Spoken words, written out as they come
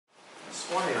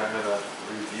morning I'm going to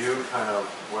review kind of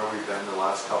where we've been the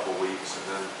last couple weeks, and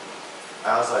then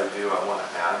as I do, I want to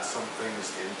add some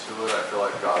things into it. I feel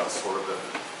like God's sort of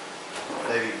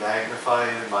been maybe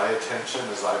magnifying my attention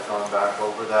as I've gone back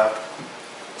over that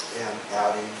and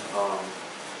adding.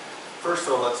 First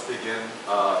though, let's begin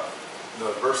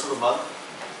the verse of the month,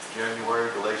 January,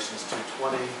 Galatians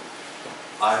 2:20.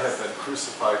 I have been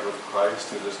crucified with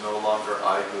Christ. It is no longer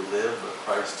I who live, but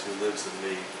Christ who lives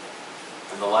in me.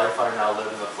 And the life I now live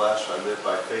in the flesh, I live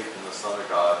by faith in the Son of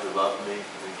God, who loved me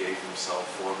and gave himself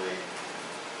for me.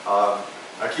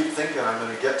 I keep thinking I'm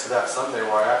going to get to that Sunday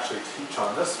where I actually teach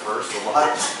on this verse a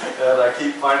lot, and I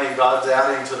keep finding God's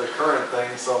adding to the current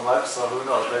thing so much, so who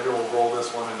knows, maybe we'll roll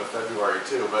this one into February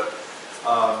too, but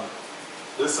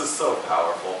this is so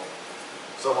powerful.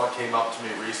 Someone came up to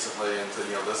me recently and said,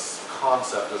 this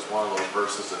concept is one of those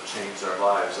verses that changed their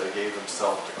lives. They gave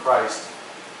themselves to Christ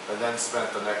and then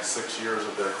spent the next 6 years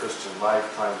of their Christian life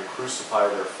trying to crucify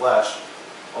their flesh,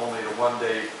 only to one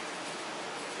day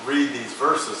read these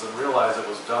verses and realize it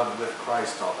was done with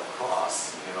Christ on the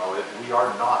cross. We are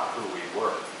not who we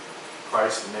were.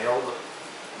 Christ nailed,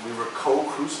 we were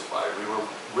co-crucified, we were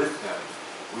with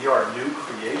him. We are new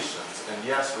creations, and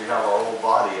yes, we have our old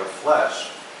body of flesh,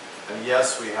 and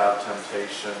yes, we have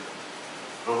temptation,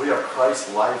 but we have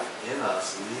Christ's life in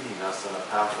us, leading us in a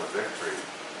path of victory.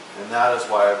 And that is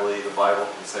why I believe the Bible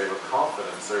can say with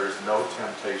confidence, there is no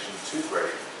temptation too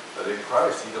great, that in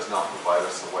Christ he does not provide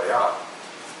us a way out.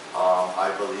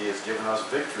 I believe he has given us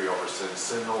victory over sin.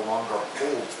 Sin no longer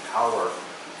holds power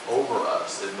over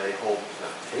us. It may hold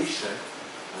temptation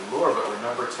and lure, but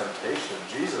remember temptation.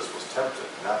 Jesus was tempted,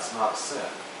 and that's not sin.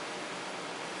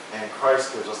 And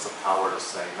Christ gives us the power to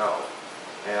say no.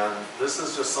 And this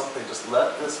is just something, just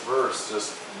let this verse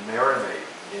just marinate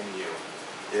in you.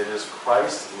 It is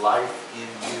Christ's life in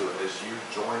you as you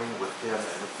join with him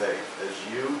in faith, as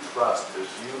you trust, as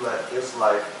you let his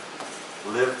life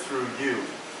live through you.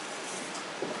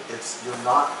 You're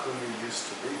not who you used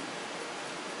to be.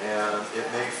 And it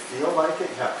may feel like it.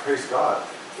 Yeah, praise God.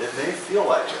 It may feel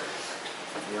like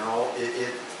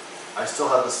it. I still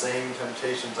have the same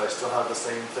temptations. I still have the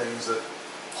same things that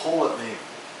pull at me.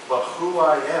 But who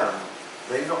I am,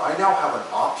 I now have an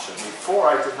option. Before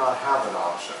I did not have an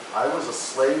option. I was a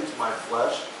slave to my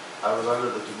flesh. I was under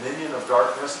the dominion of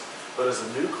darkness. But as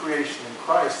a new creation in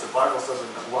Christ, the Bible says in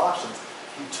Colossians,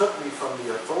 he took me from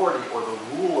the authority or the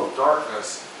rule of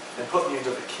darkness and put me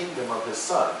into the kingdom of his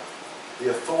Son.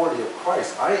 The authority of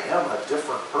Christ. I am a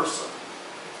different person.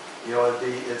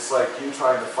 It's like you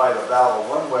trying to fight a battle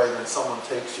one way, then someone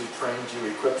takes you, trains you,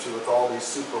 equips you with all these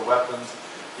super weapons,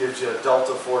 gives you a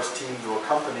Delta Force team to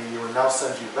accompany you, and now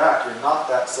sends you back. You're not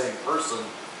that same person.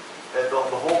 And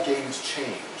the whole game's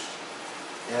changed.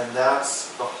 And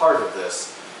that's the heart of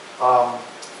this.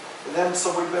 And then,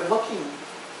 so we've been looking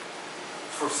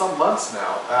for some months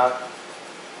now at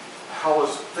how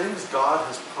is things God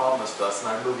has promised us, and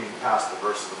I'm moving past the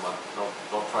verse of the month.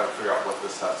 Don't try to figure out what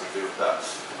this has to do with that.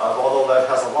 Although that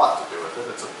has a lot to do with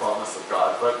it. It's a promise of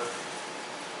God. But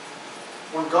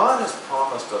when God has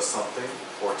promised us something,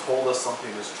 or told us something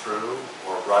is true,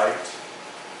 or right,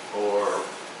 or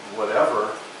whatever,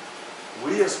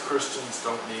 we as Christians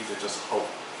don't need to just hope.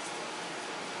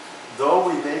 Though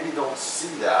we maybe don't see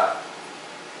that,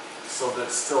 so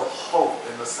there's still hope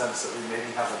in the sense that we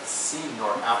maybe haven't seen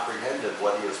or apprehended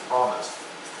what he has promised.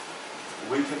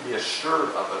 We can be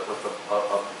assured of it with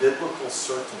a biblical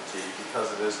certainty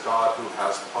because it is God who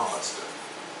has promised it.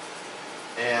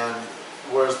 And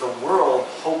whereas the world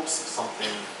hopes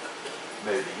something,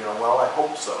 maybe, well, I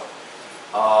hope so.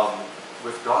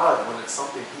 With God, when it's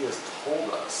something he has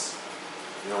told us,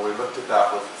 we looked at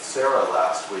that with Sarah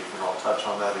last week, and I'll touch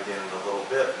on that again in a little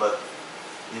bit, but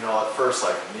at first,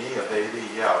 like me, a baby,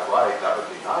 yeah, right, that would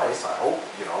be nice, I hope,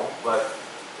 but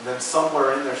then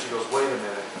somewhere in there she goes, wait a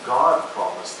minute, God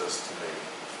promised this to me.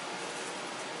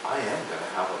 I am going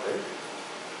to have a baby.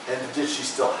 And did she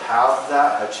still have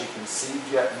that? Had she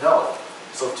conceived yet? No.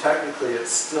 So technically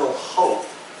it's still hope,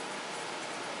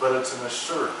 but it's an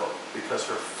assured hope because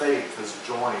her faith has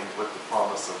joined with the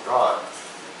promise of God.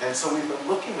 And so we've been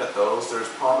looking at those. There's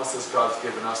promises God's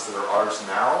given us that are ours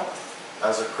now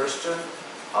as a Christian.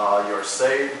 You're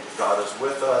saved. God is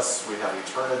with us. We have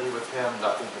eternity with him.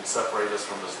 Nothing can separate us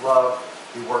from his love.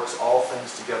 He works all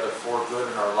things together for good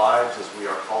in our lives as we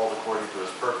are called according to his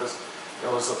purpose.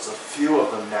 There's a few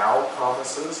of the now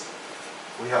promises.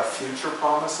 We have future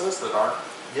promises that aren't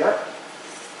yet.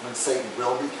 When Satan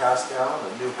will be cast down,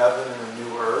 a new heaven and a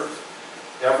new earth.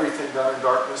 Everything done in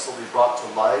darkness will be brought to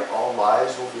light. All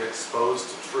lies will be exposed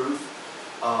to truth.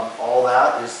 All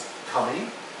that is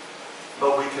coming.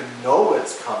 But we can know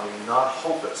it's coming, not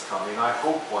hope it's coming. I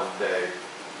hope one day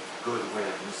good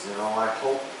wins. I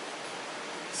hope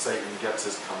Satan gets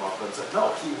his comeuppance.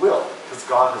 No, he will, because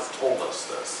God has told us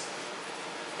this.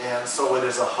 And so it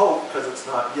is a hope, because it's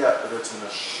not yet, but it's an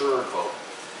assured hope.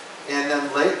 And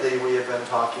then lately we have been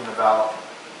talking about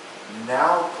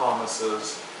now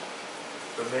promises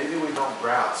that maybe we don't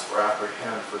grasp or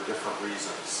apprehend for different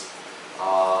reasons.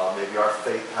 Maybe our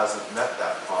faith hasn't met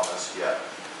that promise yet.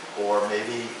 Or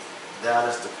maybe that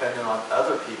is dependent on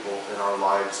other people in our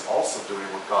lives also doing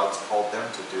what God's called them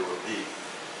to do or be.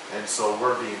 And so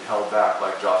we're being held back,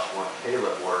 like Joshua and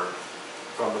Caleb were,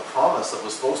 from the promise that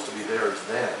was supposed to be theirs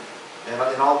then. And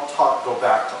I'll go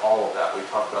back to all of that. We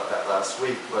talked about that last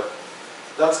week, but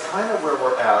that's kind of where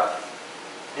we're at.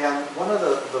 And one of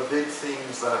the big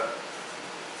themes that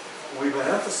we've been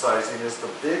emphasizing is the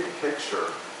big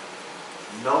picture.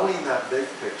 Knowing that big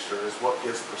picture is what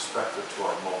gives perspective to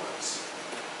our moments.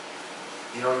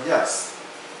 Yes,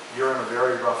 you're in a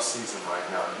very rough season right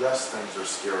now. Yes, things are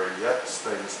scary. Yes,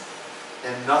 things...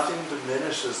 And nothing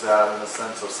diminishes that in the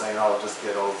sense of saying, oh, just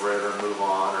get over it or move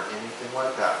on or anything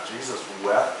like that. Jesus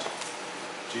wept.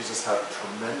 Jesus had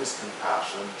tremendous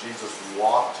compassion. Jesus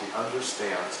walked. He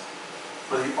understands.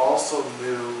 But he also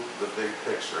knew the big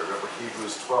picture. Remember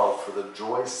Hebrews 12, for the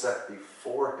joy set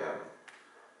before him,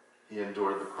 he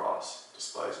endured the cross,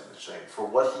 despising the shame. For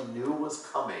what he knew was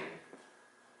coming,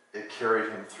 it carried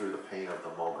him through the pain of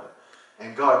the moment.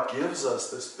 And God gives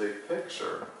us this big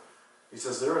picture. He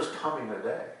says, there is coming a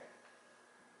day.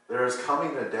 There is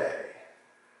coming a day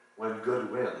when good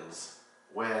wins,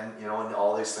 when, and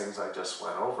all these things I just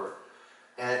went over.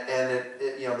 And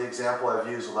the example I've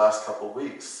used the last couple of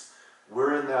weeks,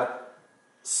 we're in that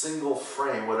single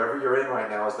frame, whatever you're in right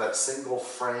now is that single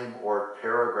frame or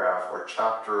paragraph or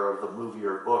chapter of the movie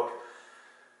or book.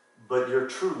 But your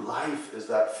true life is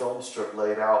that film strip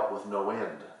laid out with no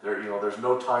end. There's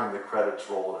no time the credits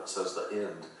roll and it says the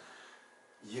end.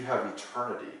 You have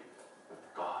eternity with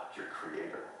God, your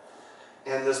Creator.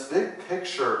 And this big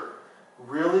picture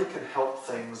really can help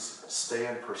things stay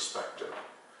in perspective.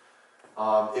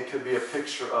 It could be a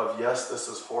picture of, yes, this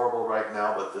is horrible right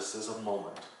now, but this is a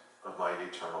moment of my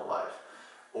eternal life.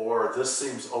 Or this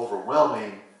seems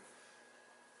overwhelming,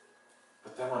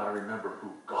 but then when I remember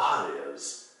who God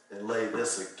is and lay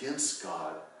this against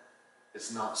God,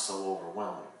 it's not so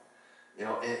overwhelming.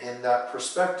 In that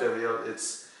perspective,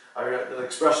 the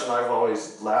expression I've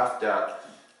always laughed at,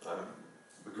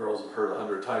 the girls have heard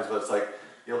 100 times, but it's like,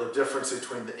 the difference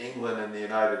between England and the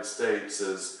United States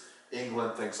is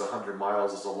England thinks 100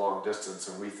 miles is a long distance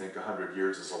and we think 100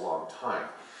 years is a long time.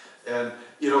 And,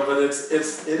 but it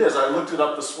is. I looked it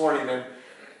up this morning and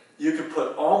you could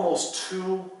put almost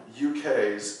 2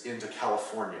 UKs into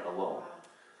California alone.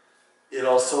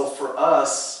 So for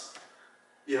us,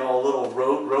 a little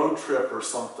road trip or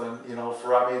something,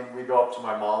 we go up to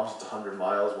my mom's, it's 100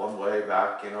 miles one way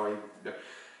back,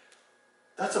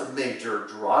 that's a major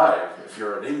drive if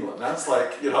you're in England. That's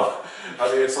like,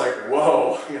 it's like,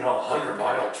 whoa,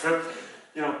 100-mile trip,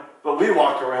 but we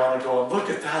walk around and go, look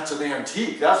at that's an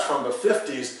antique, that's from the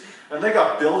 50s, and they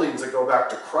got buildings that go back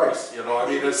to Christ,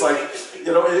 it's like,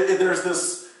 there's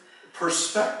this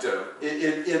perspective.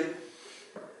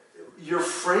 Your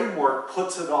framework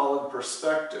puts it all in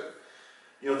perspective.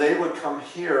 They would come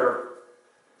here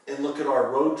and look at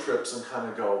our road trips and kind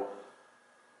of go,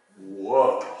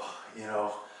 whoa,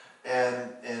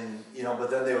 but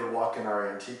then they would walk in our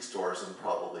antique stores and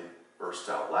probably burst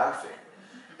out laughing.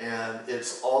 And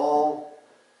it's all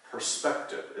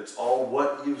perspective. It's all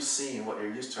what you've seen, what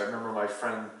you're used to. I remember my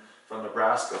friend from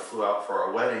Nebraska flew out for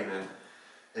our wedding,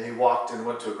 and he walked in and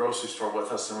went to a grocery store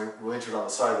with us, and we entered on the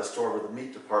side of the store where the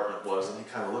meat department was, and he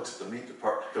kind of looks at the meat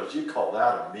department and goes, you call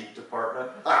that a meat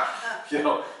department?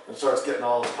 And starts getting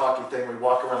all this talky thing. We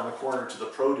walk around the corner to the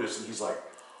produce, and he's like,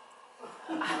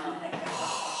 and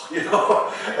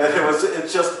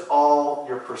it's just all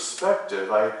your perspective.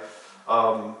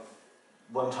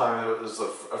 One time it was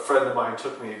a friend of mine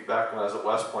took me, back when I was at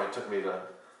West Point, took me to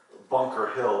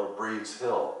Bunker Hill, Breeds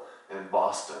Hill in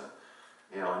Boston.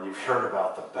 And you've heard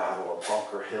about the Battle of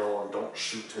Bunker Hill and don't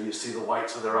shoot till you see the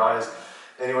whites of their eyes.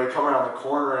 Anyway, come around the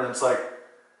corner and it's like,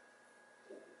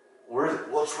 where is it?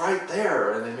 Well, it's right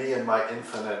there. And then me and my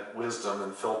infinite wisdom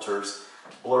and filters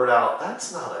blurt out,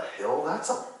 that's not a hill, that's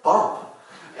a bump.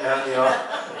 And,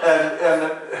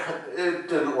 and it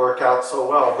didn't work out so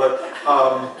well. But,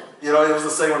 it was the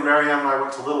same when Marianne and I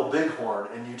went to Little Bighorn.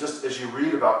 And you just, as you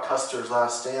read about Custer's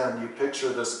Last Stand, you picture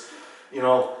this,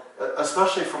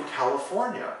 especially from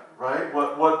California, right?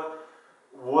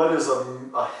 What is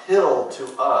a hill to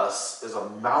us is a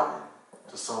mountain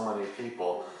to so many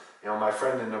people. You know, my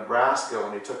friend in Nebraska,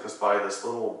 when he took us by this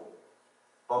little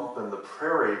bump in the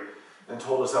prairie and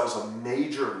told us that was a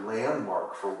major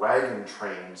landmark for wagon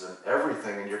trains and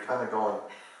everything, and you're kind of going,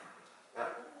 yeah.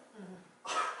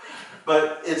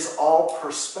 But it's all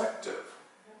perspective.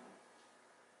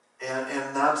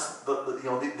 And that's, you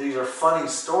know, these are funny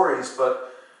stories,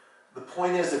 but the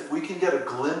point is, if we can get a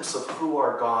glimpse of who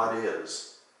our God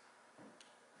is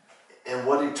and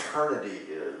what eternity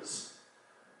is,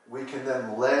 we can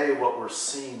then lay what we're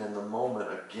seeing in the moment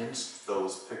against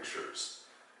those pictures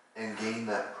and gain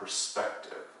that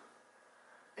perspective.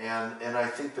 And I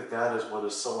think that is what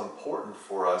is so important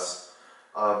for us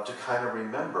to kind of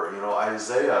remember. You know,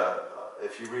 Isaiah,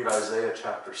 if you read Isaiah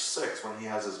chapter 6, when he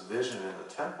has his vision in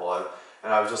the temple,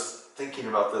 and I was just thinking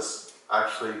about this,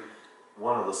 actually,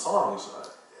 one of the songs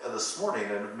this morning,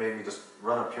 and it made me just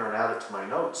run up here and add it to my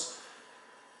notes.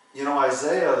 You know,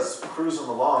 Isaiah's cruising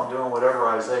along, doing whatever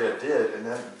Isaiah did, and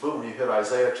then boom, you hit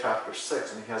Isaiah chapter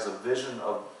 6, and he has a vision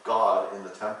of God in the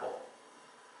temple.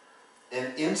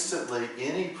 And instantly,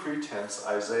 any pretense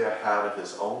Isaiah had of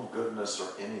his own goodness or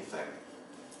anything,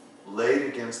 laid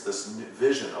against this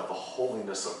vision of the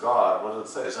holiness of God, what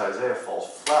does it say? Isaiah falls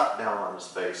flat down on his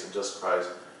face and just cries,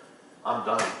 I'm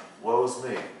done. Woe's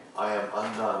me. I am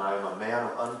undone. I am a man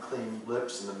of unclean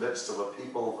lips in the midst of a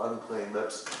people of unclean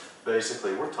lips.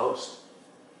 Basically, we're toast.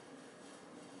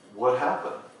 What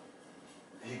happened?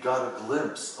 He got a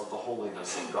glimpse of the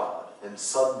holiness of God. And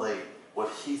suddenly, what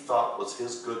he thought was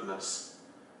his goodness,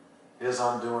 his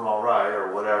I'm doing all right,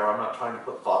 or whatever. I'm not trying to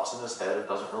put thoughts in his head. It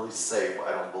doesn't really say,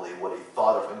 I don't believe, what he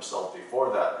thought of himself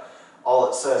before that. All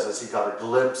it says is he got a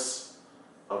glimpse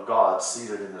of God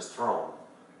seated in his throne.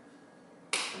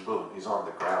 And boom, he's on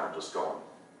the ground just going,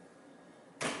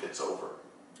 it's over.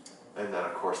 And then,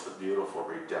 of course, the beautiful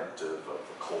redemptive of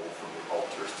the coal from the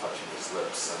altars touching his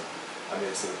lips. And I mean,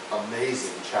 it's an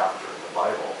amazing chapter in the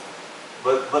Bible.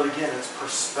 But again, it's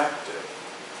perspective.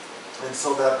 And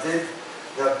so that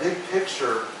big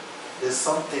picture is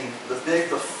something, the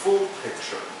full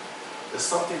picture is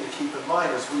something to keep in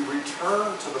mind as we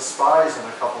return to the spies in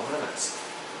a couple minutes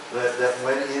that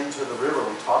went into the river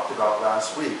we talked about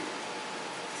last week.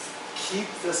 Keep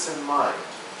this in mind.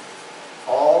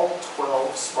 All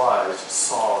 12 spies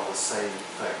saw the same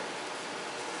thing.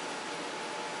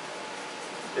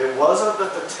 It wasn't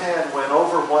that the 10 went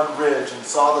over one ridge and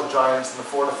saw the giants and the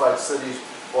fortified cities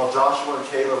while Joshua and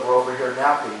Caleb were over here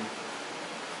napping.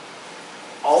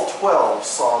 All 12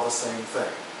 saw the same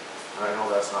thing. And I know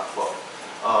that's not 12.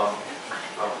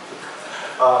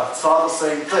 Saw the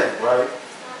same thing, right?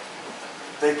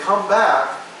 They come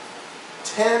back.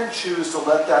 10 choose to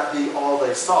let that be all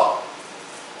they saw.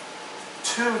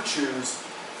 2 choose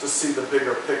to see the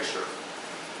bigger picture.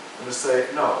 And to say,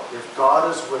 no, if God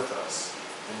is with us,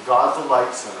 and God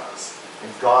delights in us,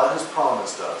 and God has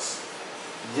promised us,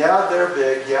 yeah, they're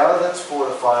big, yeah, that's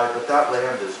fortified, but that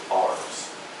land is ours.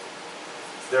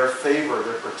 Their favor,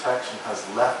 their protection has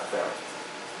left them.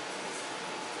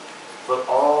 But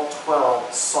all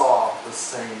 12 saw the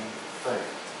same thing.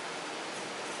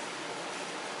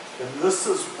 And this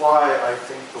is why I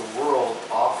think the world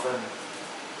often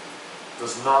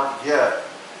does not get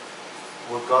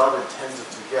what God intends it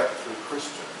to get through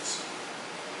Christians.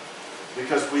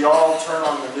 Because we all turn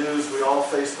on the news, we all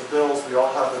face the bills, we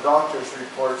all have the doctor's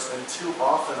reports, and too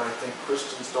often I think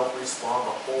Christians don't respond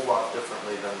a whole lot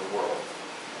differently than the world.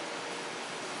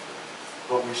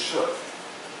 But we should.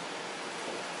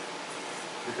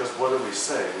 Because what do we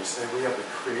say? We say we have the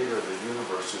creator of the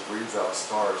universe who breathes out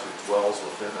stars, who dwells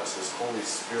within us. His Holy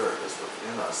Spirit is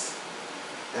within us.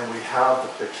 And we have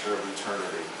the picture of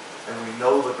eternity. And we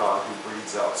know the God who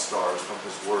breathes out stars from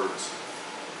his words.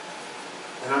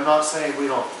 And I'm not saying we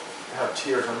don't have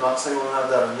tears. I'm not saying we don't have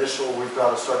that initial, we've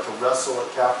got to start to wrestle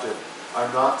it captive.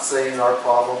 I'm not saying our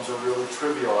problems are really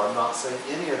trivial. I'm not saying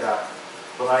any of that.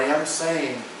 But I am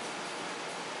saying,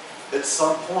 at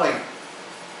some point,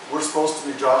 we're supposed to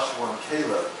be Joshua and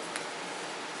Caleb.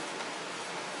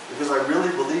 Because I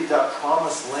really believe that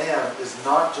promised land is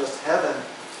not just heaven,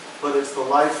 but it's the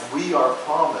life we are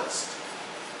promised.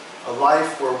 A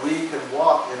life where we can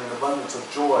walk in an abundance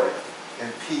of joy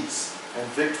and peace and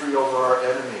victory over our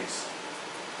enemies.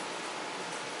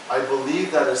 I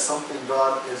believe that is something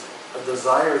God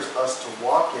desires us to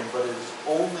walk in, but it is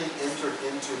only entered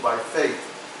into by faith,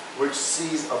 which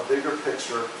sees a bigger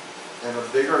picture and a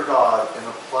bigger God and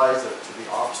applies it to the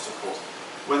obstacles.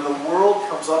 When the world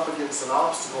comes up against an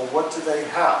obstacle, what do they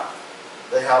have?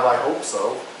 They have, I hope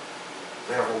so,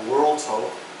 they have a world's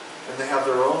hope, and they have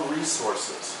their own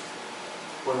resources.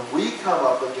 When we come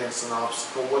up against an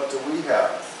obstacle, what do we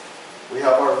have? We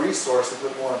have our resources,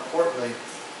 but more importantly,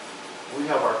 We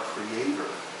have our Creator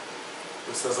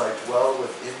who says, I dwell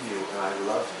within you, and I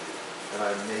love you, and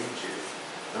I made you,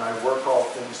 and I work all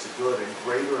things to good, and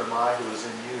greater am I who is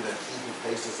in you than he who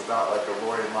paces about like a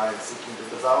roaring lion seeking to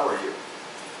devour you.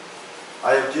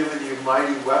 I have given you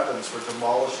mighty weapons for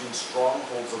demolishing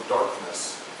strongholds of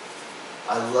darkness.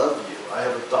 I love you. I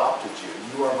have adopted you.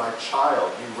 You are my child.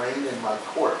 You reign in my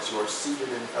courts. You are seated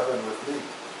in heaven with me.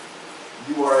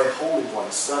 You are a holy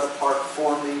one, set apart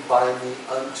for me, by me,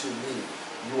 unto me.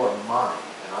 You are mine,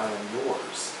 and I am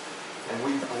yours. And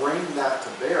we bring that to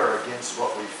bear against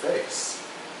what we face.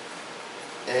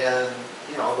 And,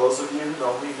 you know, those of you who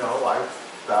know me know I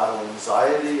battle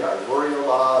anxiety. I worry a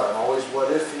lot. I'm always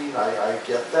what-ifing. I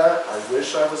get that. I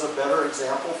wish I was a better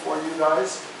example for you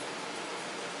guys.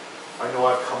 I know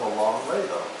I've come a long way,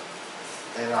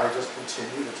 though. And I just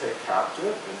continue to take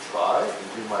captive and try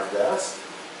and do my best.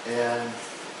 And,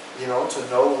 you know, to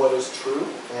know what is true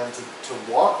and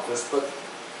to walk this. But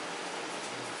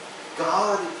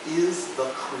God is the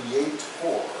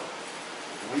creator.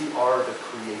 We are the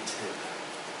created.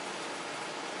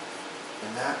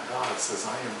 And that God says,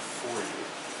 I am for you,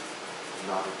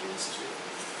 not against you.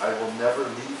 I will never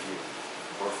leave you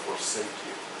or forsake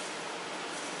you.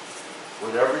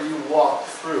 Whatever you walk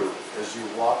through as you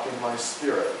walk in my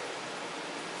Spirit,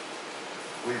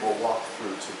 we will walk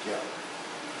through together.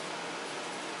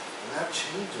 And that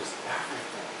changes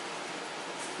everything.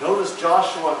 Notice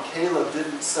Joshua and Caleb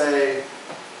didn't say,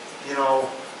 you know,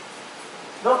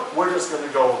 no, we're just going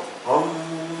to go,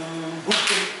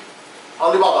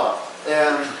 Alibaba,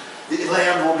 and the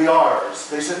land will be ours.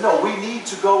 They said, no, we need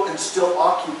to go and still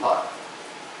occupy.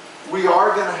 We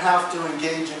are going to have to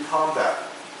engage in combat.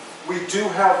 We do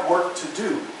have work to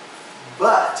do.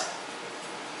 But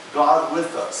God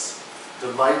with us,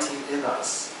 delighting in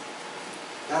us,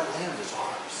 that land is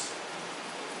ours.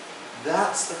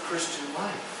 That's the Christian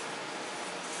life.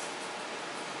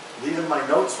 Leaving my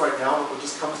notes right now, what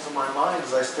just comes to my mind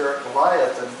as I stare at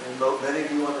Goliath, and many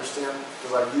of you understand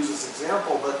because I use this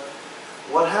example, but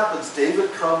what happens?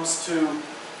 David comes to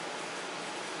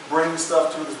bring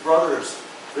stuff to his brothers.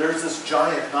 There's this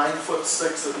giant,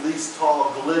 9'6" at least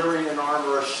tall, glittering in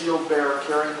armor, a shield bearer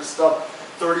carrying the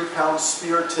stuff, 30-pound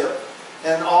spear tip.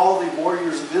 And all the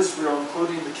warriors of Israel,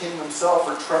 including the king himself,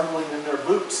 are trembling in their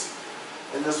boots.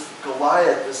 And this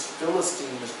Goliath, this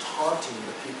Philistine, is taunting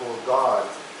the people of God.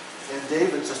 And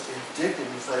David's just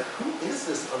indignant. He's like, who is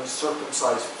this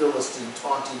uncircumcised Philistine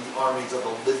taunting the armies of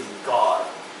the living God?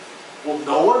 Will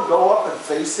no one go up and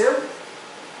face him?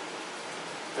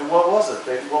 And what was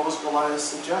it? What was Goliath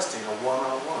suggesting? A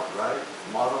one-on-one, right?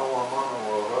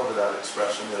 Mano-a-mano, or whatever that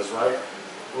expression is, right?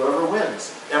 Whoever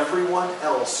wins. Everyone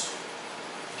else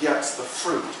gets the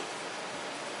fruit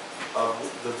of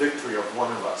the victory of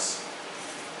one of us.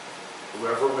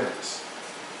 Whoever wins.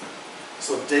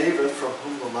 So David, from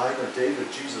whom the line of David,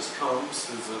 Jesus comes,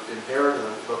 who's inherited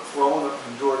the throne that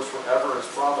endures forever, as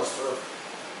promised.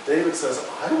 David says,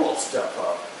 I will step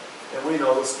up. And we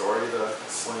know the story, the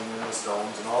sling and the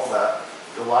stones and all that.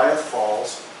 Goliath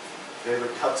falls.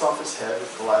 David cuts off his head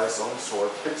with Goliath's own sword,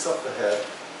 picks up the head.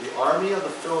 The army of the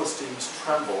Philistines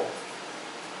tremble.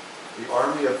 The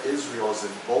army of Israel is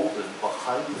emboldened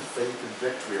behind the faith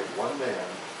and victory of one man.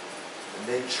 And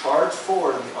they charge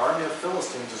forward, and the army of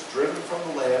Philistines is driven from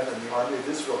the land, and the army of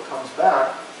Israel comes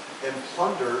back and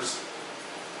plunders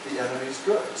the enemy's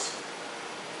goods.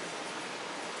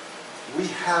 We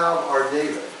have our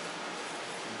David.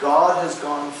 God has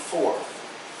gone forth.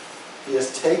 He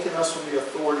has taken us from the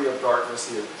authority of darkness.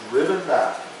 He has driven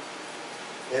back.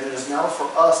 And it is now for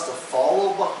us to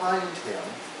follow behind him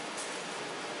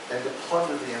and to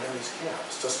plunder the enemy's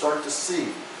camps, to start to see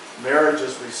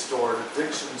marriages restored,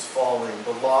 addictions falling,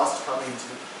 the lost coming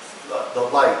to the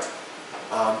light,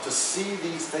 to see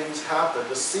these things happen,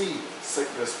 to see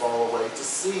sickness fall away, to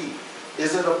see,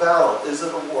 is it a battle? Is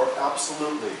it a war?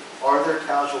 Absolutely. Are there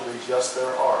casualties? Yes,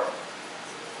 there are.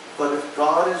 But if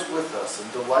God is with us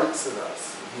and delights in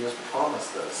us, and he has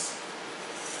promised us,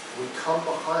 we come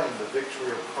behind the victory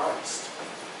of Christ,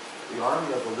 the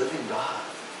army of the living God.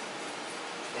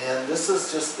 And this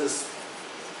is just this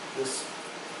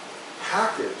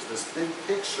package, this big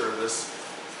picture, this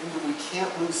thing that we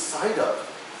can't lose sight of.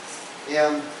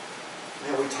 And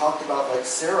we talked about like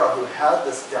Sarah, who had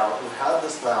this doubt, who had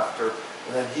this laughter,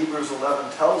 and then Hebrews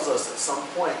 11 tells us at some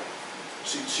point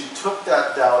she took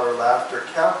that doubt or laughter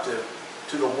captive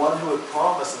to the one who had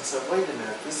promised and said, wait a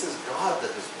minute, this is God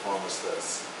that has promised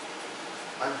this.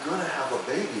 I'm going to have a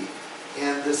baby.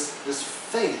 And this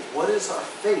faith, what is our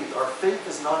faith? Our faith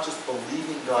is not just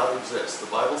believing God exists.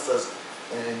 The Bible says,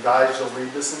 and guys, you'll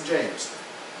read this in James,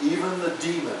 even the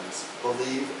demons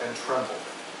believe and tremble.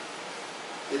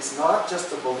 It's not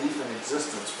just a belief in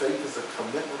existence. Faith is a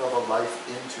commitment of a life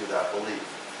into that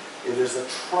belief. It is a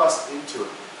trust into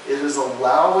it. It is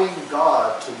allowing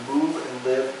God to move and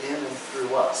live in and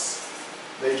through us.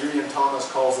 Major Ian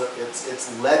Thomas calls it,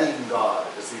 it's letting God,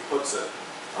 as he puts it.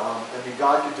 I mean,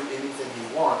 God can do anything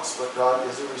he wants, but God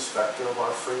is a respecter of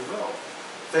our free will.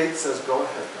 Faith says, go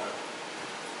ahead, God.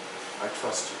 I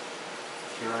trust you.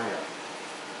 Here I am.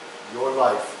 Your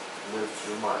life lived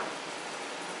through mine.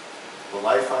 The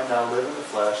life I now live in the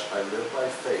flesh, I live by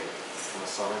faith in the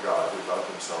Son of God who loved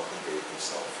himself and gave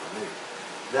himself for me.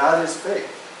 That is faith.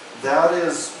 That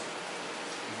is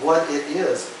what it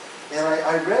is. And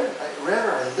I read or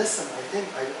I listened,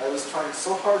 I was trying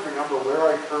so hard to remember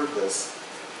where I heard this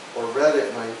or read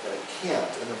it, and I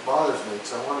can't, and it bothers me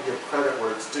because I want to give credit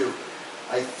where it's due.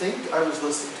 I think I was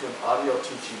listening to an audio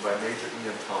teaching by Major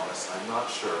Ian Thomas. I'm not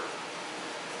sure.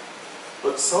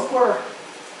 But somewhere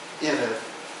in it,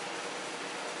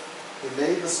 he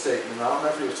made the statement. I don't know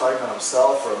if he was talking about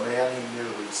himself or a man he knew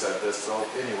who said this. So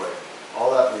anyway,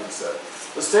 all that being said,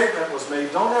 the statement was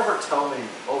made, don't ever tell me,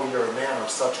 oh, you're a man of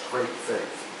such great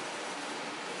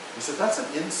faith. He said, that's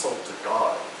an insult to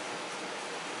God.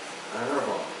 And I remember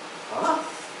going, huh?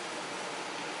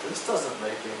 This doesn't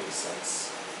make any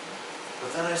sense.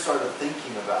 But then I started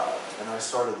thinking about it, and I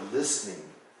started listening.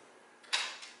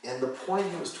 And the point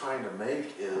he was trying to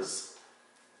make is,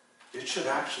 it should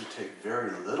actually take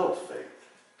very little faith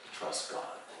to trust God.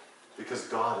 Because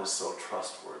God is so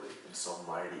trustworthy and so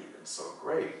mighty and so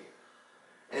great.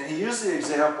 And he used the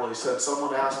example, he said,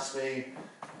 someone asks me,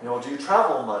 do you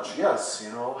travel much? Yes.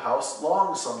 How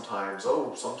long sometimes?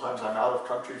 Oh, sometimes I'm out of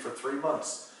country for 3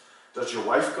 months. Does your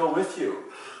wife go with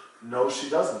you? No, she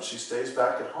doesn't. She stays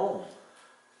back at home.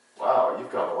 Wow,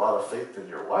 you've got a lot of faith in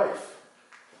your wife.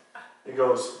 He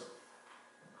goes,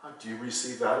 do you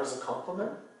receive that as a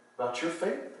compliment about your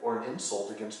faith or an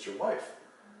insult against your wife?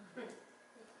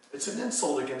 It's an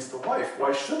insult against the wife.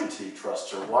 Why shouldn't he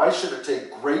trust her? Why should it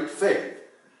take great faith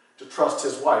to trust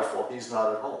his wife while he's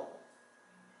not at home?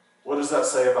 What does that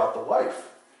say about the wife?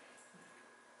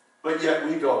 But yet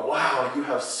we go, wow, you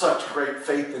have such great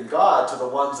faith in God, to the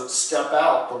ones that step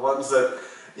out, the ones that,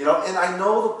 and I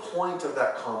know the point of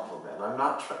that compliment. I'm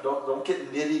not, don't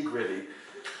get nitty gritty.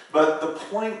 But the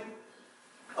point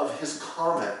of his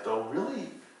comment, though, really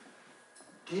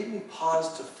gave me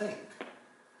pause to think.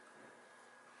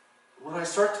 When I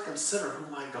start to consider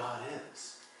who my God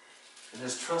is, and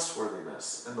his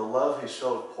trustworthiness, and the love he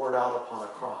showed poured out upon a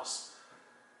cross,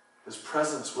 his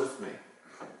presence with me,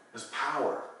 his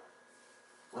power,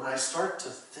 when I start to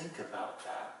think about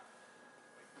that,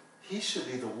 he should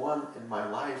be the one in my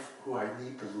life who I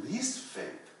need the least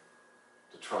faith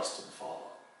to trust and follow.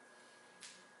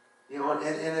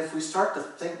 And if we start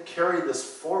to carry this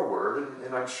forward,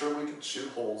 and I'm sure we can shoot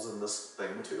holes in this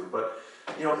thing too, but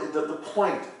the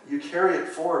point, you carry it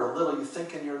forward a little, you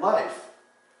think in your life.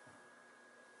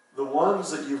 The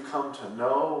ones that you've come to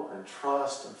know and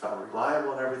trust and found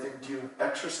reliable and everything, do you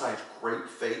exercise great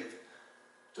faith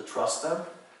to trust them?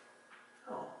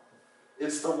 No.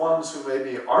 It's the ones who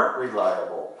maybe aren't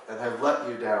reliable and have let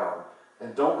you down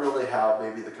and don't really have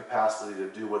maybe the capacity to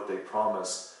do what they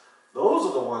promise. Those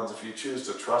are the ones, if you choose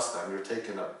to trust them, you're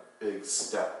taking a big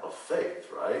step of faith,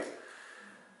 right?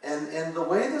 And the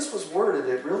way this was worded,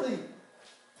 it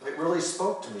really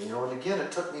spoke to me. And again,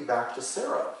 it took me back to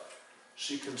Sarah.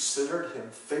 She considered him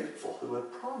faithful who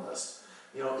had promised.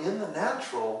 In the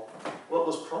natural, what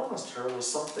was promised her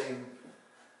was something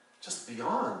just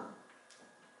beyond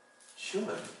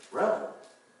human realm.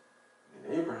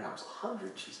 Abraham's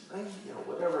 100, she's 90,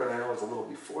 whatever, and I know it's a little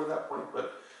before that point,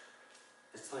 but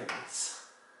it's like,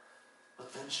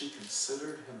 but then she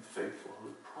considered him faithful who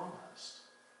had promised.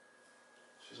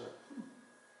 She's like,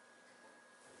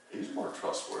 he's more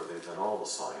trustworthy than all the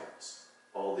science,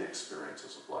 all the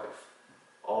experiences of life,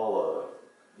 all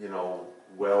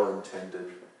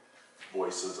well-intended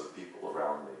voices of people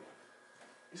around me.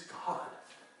 He's God.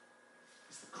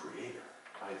 He's the creator.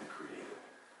 I the creator.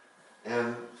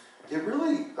 And it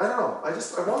really, I don't know,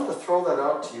 I wanted to throw that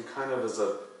out to you kind of as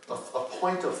a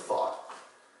point of thought,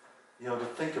 to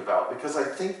think about, because I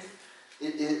think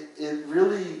it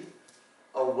really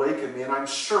awakened me, and I'm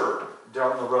sure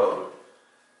down the road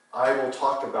I will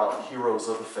talk about heroes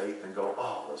of the faith and go,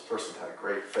 oh, this person had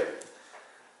great faith.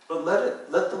 But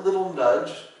let the little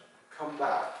nudge come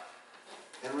back.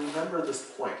 And remember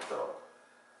this point, though.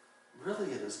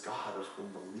 Really, it is God of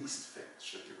whom the least faith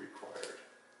should be required.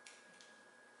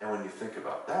 And when you think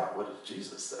about that, what does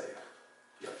Jesus say?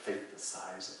 You have faith the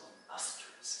size of a mustard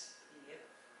seed. Yep.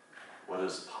 What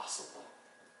is possible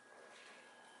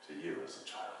to you as a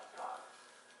child of God?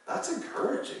 That's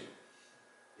encouraging.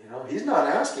 You know, he's not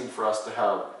asking for us to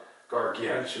have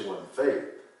gargantuan faith.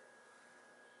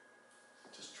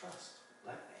 Just trust.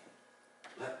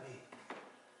 Let me.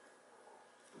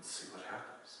 And see what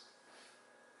happens.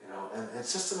 You know, and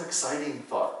it's just an exciting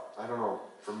thought. I don't know,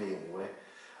 for me anyway.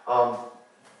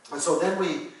 And so then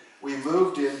we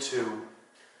moved into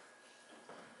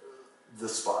the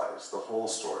spies, the whole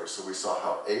story. So we saw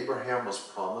how Abraham was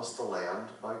promised the land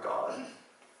by God,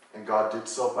 and God did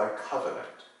so by covenant.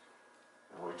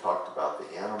 And we talked about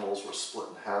the animals were split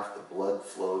in half, the blood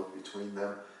flowed between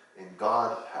them, and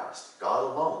God passed. God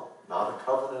alone, not a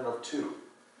covenant of two.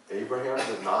 Abraham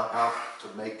did not have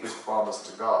to make his promise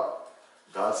to God.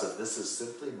 God said, this is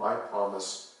simply my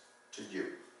promise to you.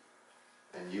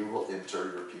 And you will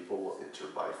enter, your people will enter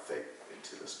by faith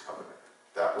into this covenant.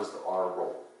 That was our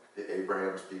role.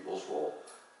 Abraham's people's role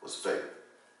was faith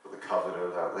for the covenant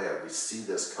of that land. We see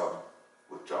this come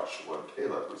with Joshua and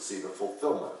Caleb. We see the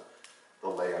fulfillment. The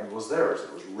land was theirs.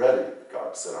 It was ready.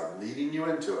 God said, I'm leading you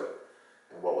into it.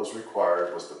 And what was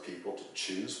required was the people to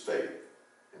choose faith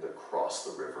and to cross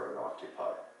the river and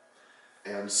occupy.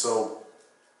 And so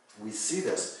we see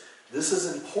this. This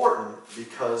is important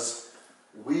because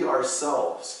we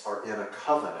ourselves are in a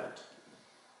covenant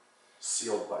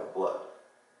sealed by blood.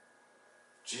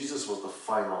 Jesus was the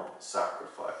final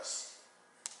sacrifice.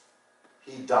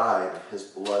 He died and his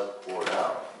blood poured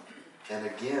out. And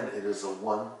again, it is a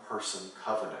one-person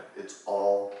covenant. It's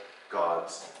all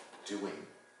God's doing.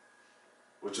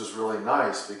 Which is really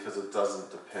nice because it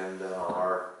doesn't depend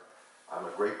on I'm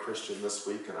a great Christian this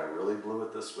week and I really blew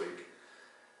it this week.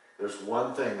 There's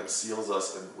one thing that seals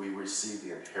us and we receive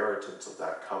the inheritance of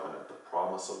that covenant, the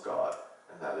promise of God,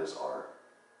 and that is our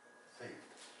faith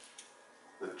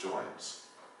that joins.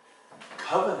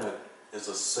 Covenant is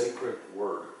a sacred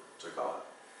word to God.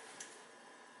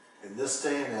 In this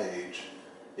day and age,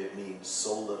 it means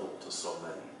so little to so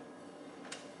many.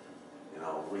 You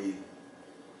know, we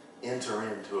enter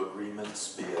into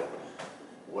agreements, be it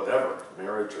whatever,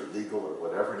 marriage or legal or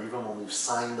whatever, and even when we've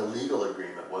signed a legal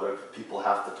agreement, what do people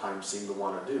half the time seem to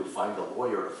want to do? Find a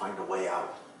lawyer to find a way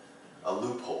out, a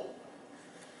loophole.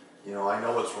 You know, I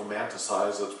know it's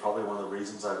romanticized. It's probably one of the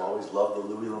reasons I've always loved the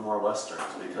Louis L'Amour Westerns,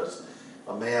 because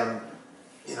a man,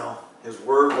 you know, his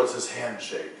word was his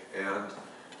handshake, and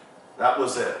that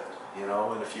was it. You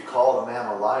know, and if you called a man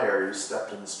a liar, you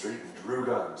stepped in the street and drew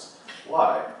guns.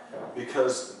 Why?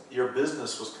 Because your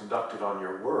business was conducted on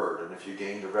your word, and if you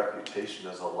gained a reputation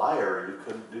as a liar, you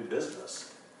couldn't do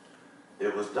business.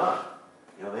 It was done.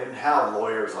 You know, they didn't have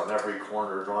lawyers on every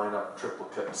corner drawing up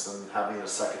triplicates and having a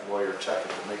second lawyer check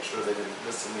it to make sure they didn't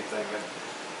miss anything and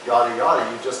yada yada.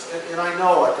 You just, and I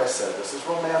know, like I said, this is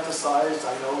romanticized,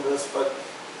 I know this,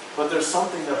 but there's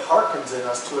something that harkens in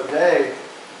us to a day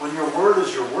when your word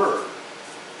is your word.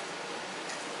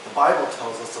 The Bible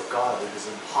tells us of God that it is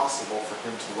impossible for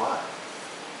him to lie.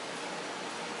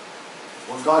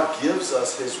 When God gives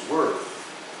us his word,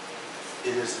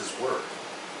 it is his word.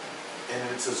 And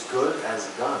it's as good as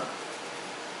done.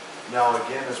 Now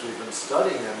again, as we've been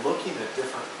studying and looking at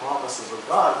different promises of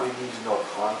God, we need to know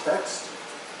context,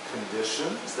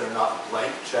 conditions. They're not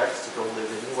blank checks to go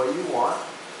live any way you want.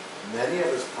 Many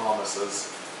of his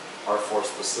promises are for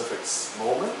specific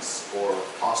moments or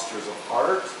postures of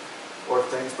heart or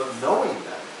things, but knowing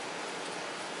them.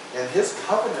 And his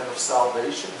covenant of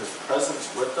salvation, his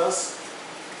presence with us,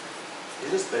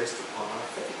 it is based upon our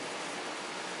faith.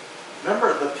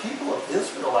 Remember, the people of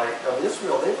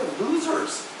Israel, they were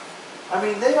losers. I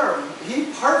mean,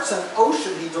 he parts an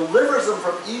ocean, he delivers them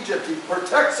from Egypt, he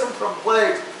protects them from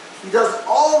plagues, he does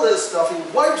all this stuff, he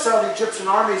wipes out Egyptian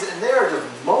armies, and they are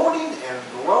just moaning and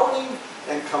groaning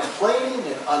and complaining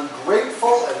and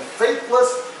ungrateful and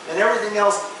faithless and everything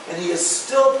else, and he is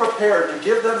still prepared to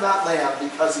give them that land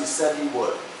because he said he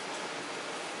would.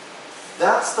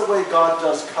 That's the way God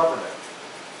does covenant.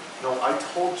 No, I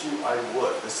told you I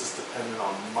would. This is dependent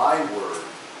on my word,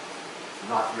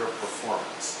 not your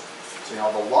performance. So, you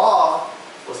know, the law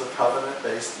was a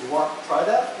covenant-based. You want to try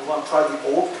that? You want to try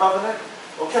the old covenant?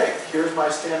 Okay, here's my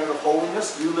standard of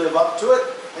holiness. You live up to it,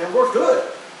 and we're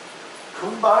good.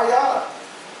 Kumbaya.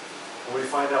 And we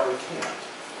find out we can't.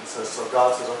 And so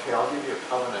God says, okay, I'll give you a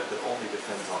covenant that only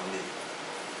depends on me.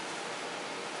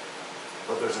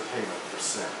 But there's a payment for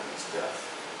sin, and it's death.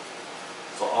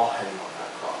 So I'll hang on that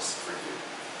cross for you.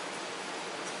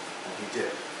 And he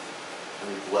did. And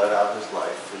he bled out his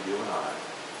life for you and I.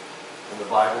 And the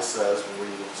Bible says when we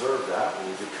observe that,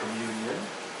 when we do communion,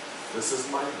 this is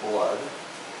my blood,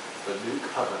 the new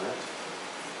covenant,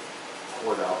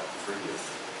 poured out for you.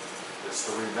 It's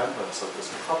the remembrance of this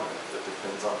covenant that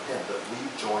depends on him, that we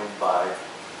join by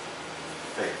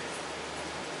faith.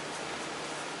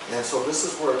 And so this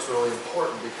is where it's really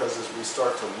important, because as we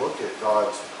start to look at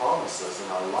God's promises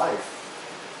in our life,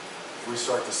 we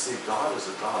start to see God is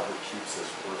a God who keeps his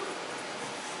word.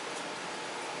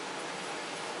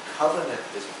 Covenant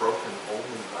is broken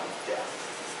only by death.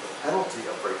 The penalty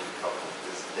of breaking covenant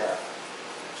is death.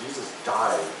 Jesus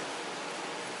died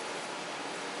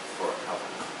for a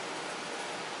covenant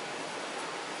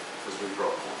because we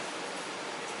broke one.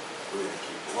 We didn't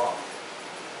keep the law.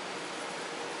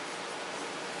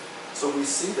 So we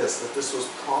see this, that this was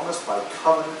promised by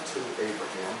covenant to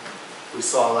Abraham. We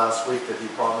saw last week that he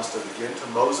promised it again to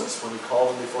Moses when he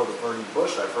called him before the burning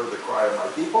bush. I've heard the cry of my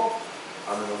people.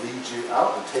 I'm going to lead you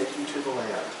out and take you to the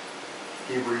land.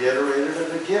 He reiterated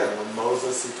it again when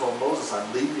he told Moses, I'm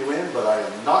leading you in, but I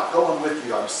am not going with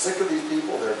you. I'm sick of these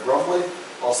people. They're grumbling.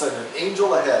 I'll send an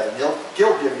angel ahead, and he'll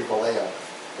give you the land.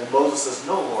 And Moses says,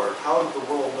 no, Lord, how did the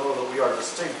world know that we are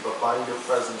distinct but by your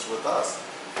presence with us?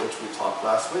 Which we talked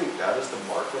last week. That is the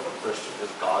mark of a Christian,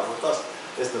 is God with us.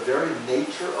 Is the very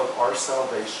nature of our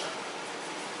salvation,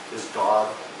 is God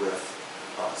with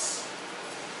us.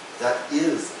 That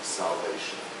is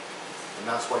salvation. And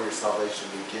that's why your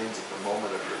salvation begins at the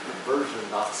moment of your conversion,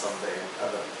 not someday in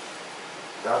heaven.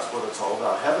 That's what it's all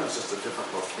about. Heaven is just a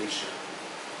different location.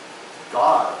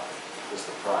 God is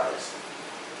the prize.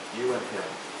 You and him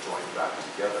join back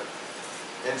together.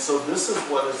 And so this is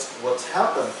what's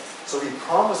happened. So he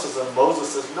promises, and Moses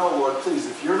says, no, Lord, please,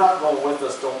 if you're not going with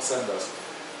us, don't send us.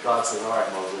 God says, all right,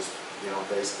 Moses,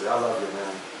 basically, I love you,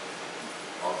 man.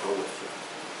 I'll go with you.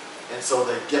 And so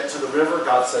they get to the river.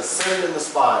 God says, send in the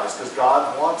spies, because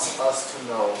God wants us to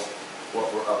know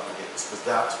what we're up against, because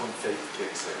that's when faith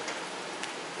kicks in.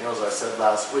 As I said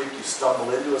last week, you stumble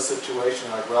into a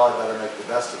situation, like, well, I better make the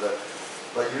best of it.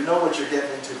 But you know what you're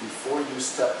getting into before you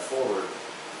step forward.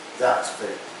 That's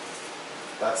faith.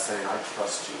 That's saying, I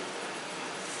trust you.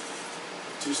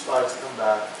 2 spies come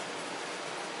back.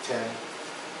 10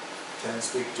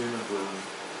 speak doom and gloom.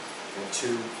 And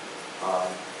 2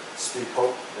 speak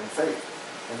hope and faith.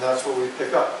 And that's where we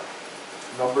pick up.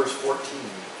 Numbers 14,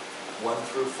 1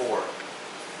 through 4.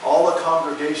 All the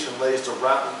congregation raised a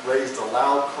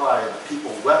loud cry, and the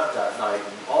people wept that night.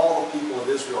 And all the people of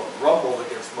Israel grumbled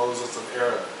against Moses and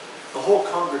Aaron. The whole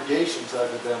congregation said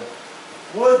to them,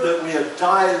 would that we had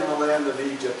died in the land of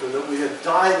Egypt, or that we had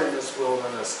died in this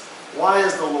wilderness. Why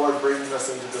is the Lord bringing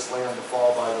us into this land to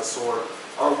fall by the sword?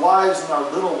 Our wives and our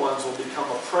little ones will become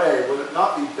a prey. Would it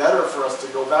not be better for us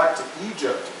to go back to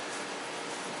Egypt?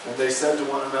 And they said to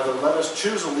one another, let us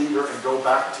choose a leader and go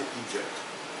back to Egypt.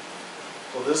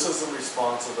 So this is the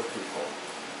response of the people.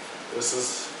 This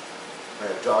is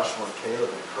Joshua and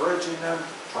Caleb encouraging them,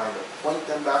 trying to point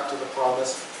them back to the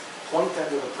promise, point them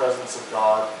to the presence of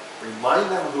God, remind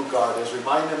them who God is,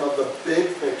 remind them of the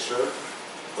big picture,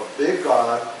 the big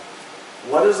God.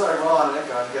 What is ironic,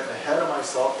 and I'm getting ahead of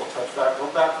myself, we'll touch back, go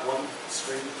back one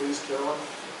screen please, Carolyn.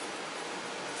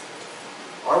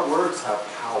 Our words have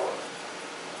power.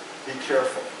 Be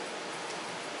careful.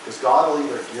 Because God will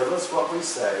either give us what we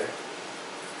say,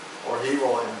 or he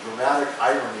will, in dramatic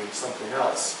irony, something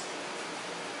else.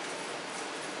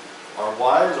 Our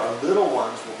wives, our little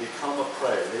ones will become a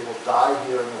prey. They will die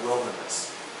here in the wilderness.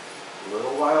 A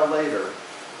little while later,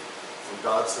 when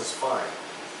God says, fine,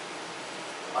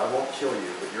 I won't kill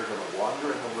you, but you're going to wander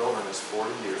in the wilderness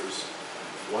 40 years,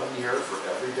 1 year for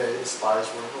every day the spies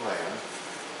were in the land,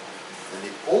 and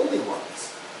the only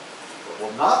ones that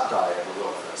will not die in the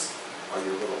wilderness are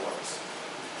your little ones.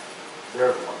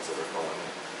 They're the ones that are going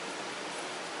in.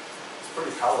 It's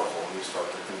pretty powerful when you start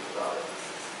to think about it.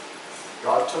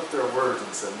 God took their words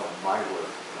and said, no, my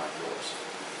word, not yours.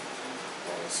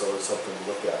 And so it's something to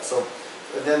look at. So,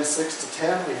 and then 6 to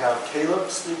 10, we have Caleb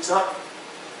speaks up.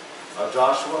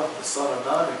 Joshua, the son of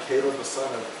Nun, and Caleb, the son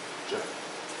of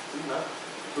Jephunneh,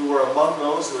 who were among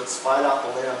those who had spied out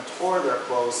the land, tore their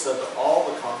clothes, said to all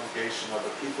the congregation of the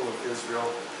people of Israel,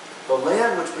 the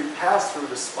land which we passed through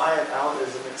to spy it out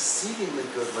is an exceedingly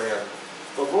good land.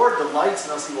 The Lord delights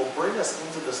in us. He will bring us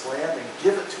into this land and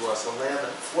give it to us, a land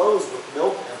that flows with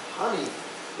milk and honey.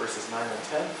 Verses 9 and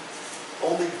 10.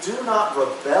 Only do not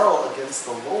rebel against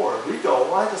the Lord. We go,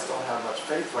 well, I just don't have much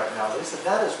faith right now. They said,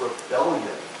 that is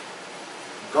rebellion.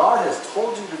 God has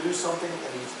told you to do something,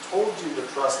 and he's told you to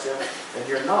trust him, and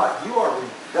you're not. You are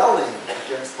rebelling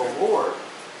against the Lord.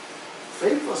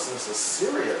 Faithlessness is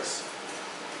serious.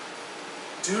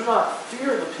 Do not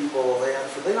fear the people of the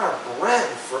land, for they are bread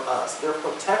for us. Their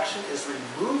protection is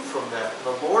removed from them, and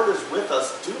the Lord is with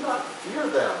us. Do not fear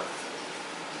them.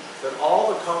 Then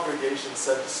all the congregation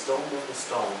said to stone them with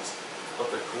stones, but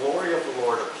the glory of the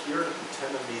Lord appeared at the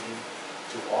tent of meeting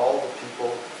to all the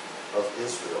people of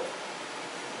Israel.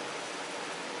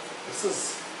 This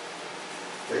is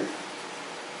faith,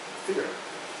 fear.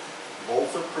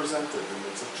 Both are presented, and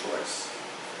it's a choice.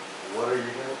 What are you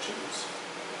going to choose?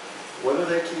 What do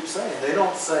they keep saying? They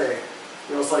don't say,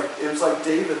 it was like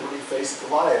David when he faced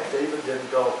Goliath. David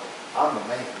didn't go, I'm the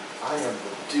man. I am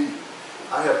the dude.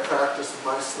 I have practiced with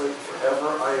my sling forever.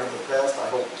 I am the best. I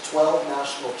hold 12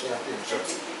 national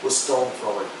championships with stone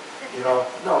throwing.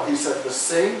 No, he said, the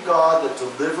same God that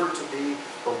delivered to me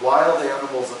the wild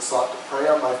animals that sought to prey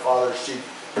on my father's sheep,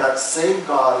 that same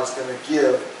God is going to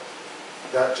give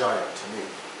that giant to me.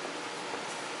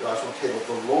 Joshua and Caleb,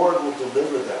 the Lord will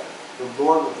deliver them. The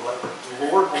Lord will deliver. The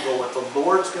Lord will go with. The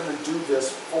Lord's going to do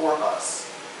this for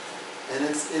us. And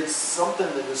it's something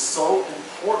that is so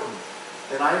important.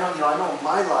 And I know in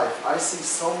my life, I see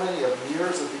so many of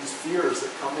years of these fears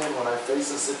that come in when I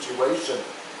face a situation.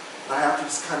 And I have to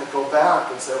just kind of go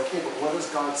back and say, okay, but what does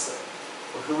God say?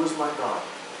 Well, who is my God?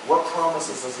 What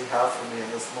promises does he have for me in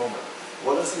this moment?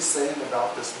 What is he saying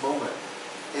about this moment?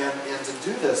 And to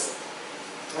do this,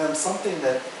 and something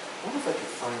that, I wonder if I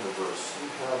can find the verse. We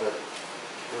have it,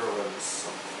 Carolyn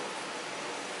something.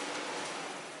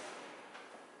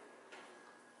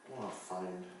 I want to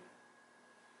find.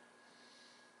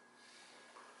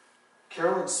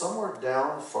 Carolyn, somewhere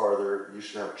down farther, you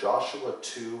should have Joshua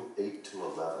 2, 8 to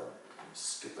 11. I'm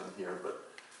skipping here, but.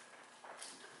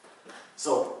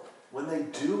 So, when they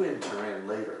do enter in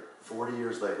later, 40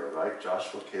 years later, right?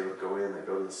 Joshua and Caleb go in, they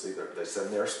go to the sea, they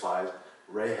send their spies.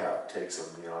 Rahab takes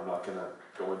them. I'm not going to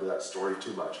go into that story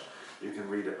too much. You can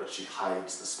read it, but she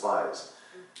hides the spies.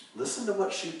 Listen to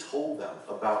what she told them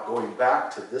about going back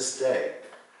to this day.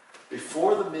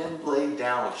 Before the men lay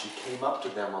down, she came up to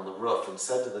them on the roof and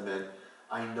said to the men,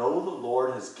 I know the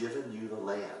Lord has given you the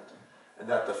land, and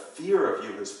that the fear of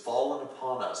you has fallen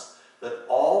upon us, that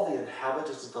all the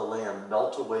inhabitants of the land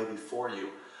melt away before you.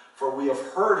 For we have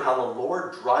heard how the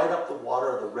Lord dried up the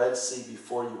water of the Red Sea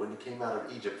before you when you came out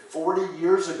of Egypt. 40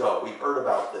 years ago we heard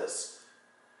about this.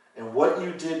 And what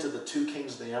you did to the two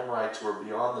kings of the Amorites who were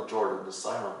beyond the Jordan, to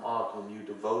Sihon and Og, whom you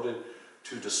devoted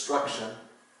to destruction.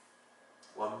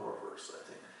 One more verse, I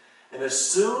think. And as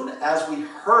soon as we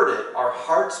heard it, our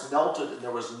hearts melted, and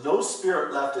there was no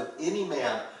spirit left in any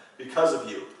man because of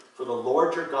you. For the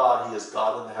Lord your God, he is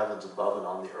God in the heavens above and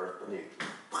on the earth beneath.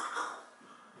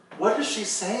 What is she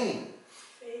saying?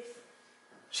 Faith.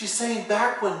 She's saying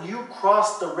back when you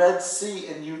crossed the Red Sea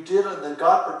and you did, and then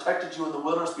God protected you in the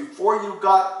wilderness before you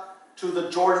got to the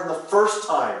Jordan the first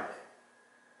time.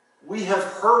 We have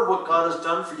heard what God has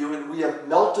done for you, and we have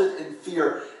melted in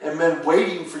fear and been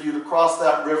waiting for you to cross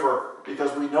that river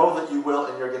because we know that you will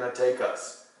and you're going to take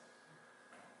us.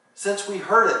 Since we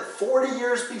heard it 40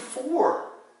 years before.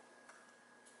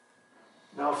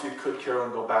 Now if you could,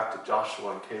 Carolyn, go back to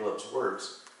Joshua and Caleb's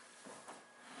words.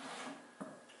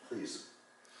 Please.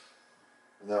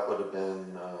 And that would have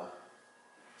been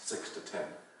 6 to 10.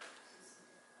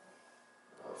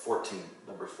 14,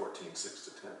 number 14, 6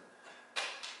 to 10.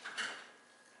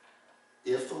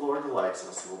 If the Lord delights in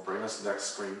us, and will bring us next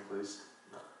screen, please.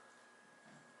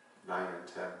 9 and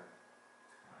 10.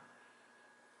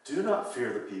 Do not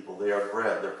fear the people. They are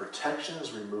bread. Their protection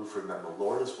is removed from them. The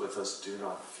Lord is with us. Do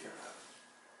not fear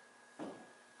them.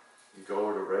 You go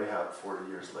over to Rahab 40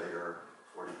 years later,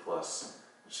 40 plus,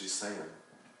 and she's saying,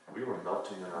 we were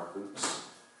melting in our boots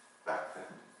back then.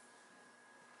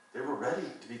 They were ready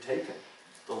to be taken.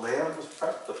 The land was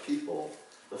prepped. The people,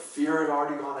 the fear had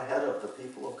already gone ahead of the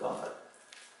people of God.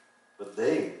 But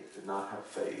they did not have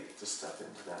faith to step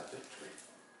into that victory.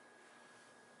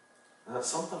 And that's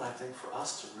something I think for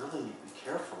us to really be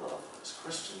careful of as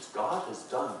Christians. God has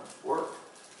done work.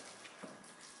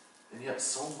 And yet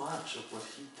so much of what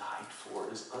he died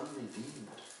for is unredeemed.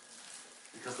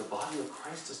 Because the body of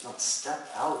Christ does not step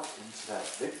out into that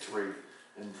victory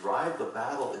and drive the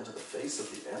battle into the face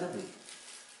of the enemy.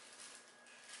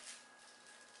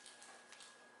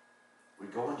 We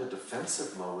go into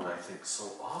defensive mode, I think, so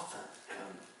often,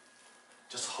 and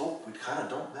just hope we kind of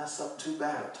don't mess up too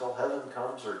bad until heaven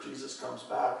comes or Jesus comes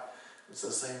back. It's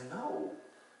the same, no.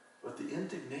 But the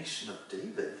indignation of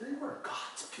David, they were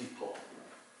God's people,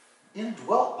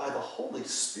 indwelt by the Holy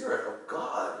Spirit of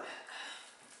God,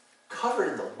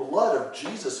 covered in the blood of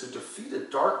Jesus, who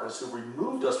defeated darkness, who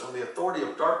removed us from the authority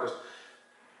of darkness.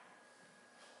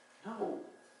 No.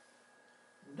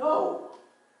 No.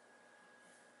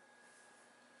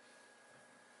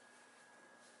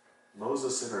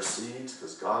 Moses intercedes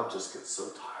because God just gets so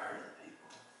tired of the people.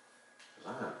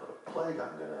 Because I'm going to put a plague,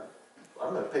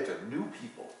 I'm going to pick a new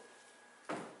people.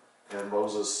 And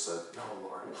Moses said, no,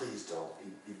 Lord, please don't.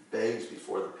 He begs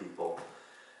before the people.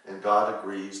 And God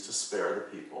agrees to spare the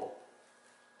people.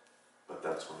 But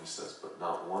that's when he says, but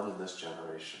not one in this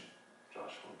generation,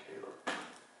 Joshua and Caleb,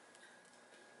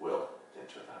 will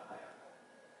enter that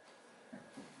land.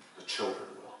 The children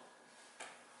will.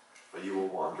 But you will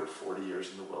wander 40 years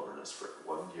in the wilderness, for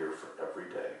 1 year for every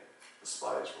day the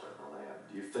spies were in the land.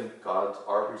 Do you think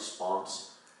our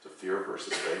response to fear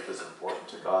versus faith is important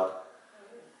to God?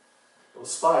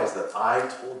 Those spies that I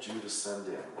told you to send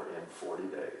in were in 40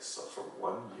 days, so for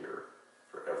 1 year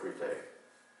for every day.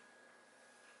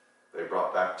 They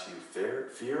brought back to you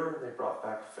fear, and they brought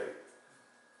back faith.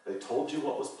 They told you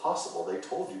what was possible. They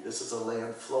told you this is a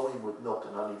land flowing with milk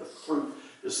and honey. The fruit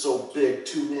is so big,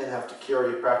 2 men have to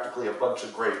carry practically a bunch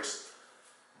of grapes.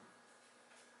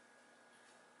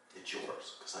 It's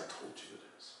yours, because I told you it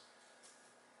is.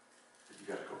 But you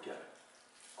got to go get it.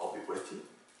 I'll be with you.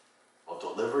 I'll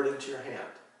deliver it into your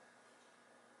hand.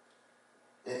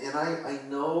 And I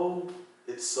know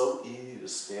it's so easy to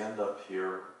stand up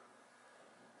here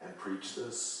and preach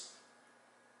this,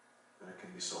 and it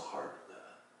can be so hard to live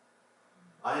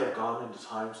it. I have gone into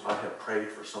times when I have prayed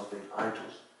for something I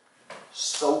was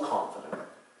so confident.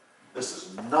 This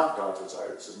is not God's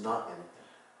desire. This is not in.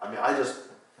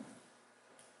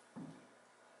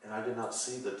 And I did not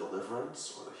see the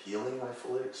deliverance or the healing I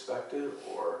fully expected,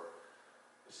 or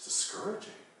it's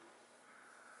discouraging.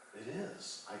 It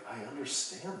is. I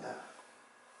understand that.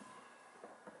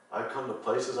 I've come to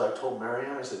places, I've told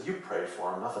Marianne, I said, you pray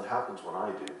for him, nothing happens when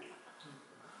I do.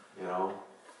 You know?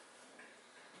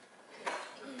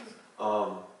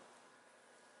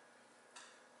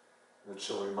 And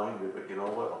she'll remind me, but you know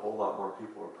what? A whole lot more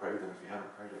people will pray than if you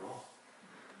hadn't prayed at all.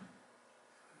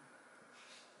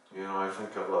 You know, I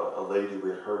think of a lady we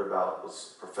had heard about,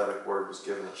 was prophetic word was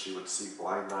given that she would see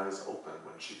blind eyes open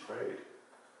when she prayed.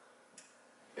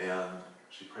 And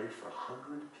she prayed for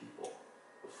 100 people.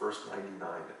 The first 99,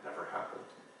 it never happened.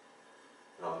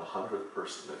 And on the 100th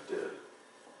person it did.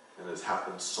 And it's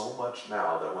happened so much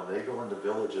now that when they go into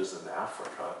villages in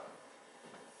Africa,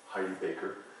 Heidi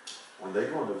Baker, when they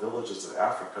go into villages in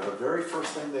Africa, the very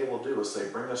first thing they will do is say,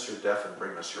 bring us your deaf and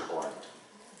bring us your blind.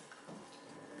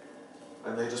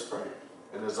 And they just pray.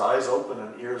 And his eyes open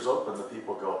and ears open, the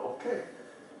people go, okay,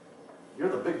 you're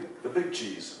the big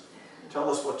cheese. Tell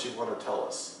us what you want to tell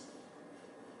us.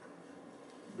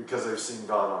 Because they've seen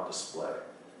God on display.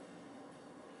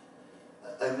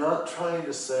 I'm not trying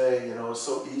to say, you know, it's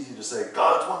so easy to say,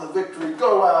 God's won the victory,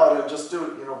 go out and just do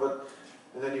it, you know, but,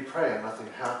 and then you pray and nothing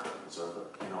happens, or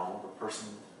the person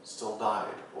still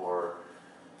died, or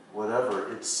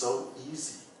whatever. It's so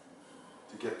easy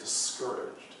to get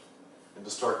discouraged and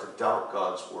to start to doubt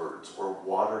God's words or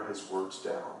water his words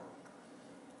down.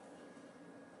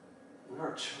 We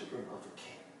are children of the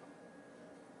King.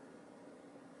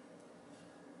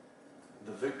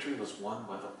 The victory was won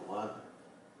by the blood of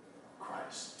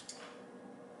Christ.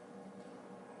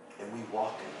 And we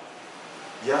walk in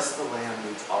it. Yes, the land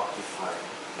needs occupying.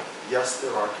 Yes,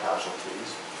 there are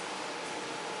casualties.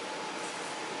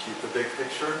 But keep the big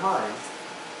picture in mind.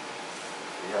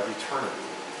 We have eternity.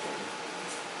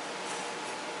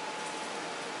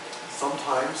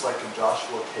 Sometimes, like in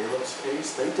Joshua Caleb's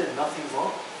case, they did nothing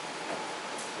wrong.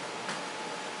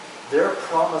 Their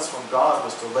promise from God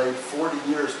was delayed 40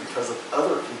 years because of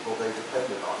other people they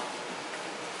depended on.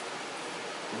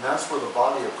 And that's where the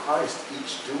body of Christ,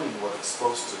 each doing what it's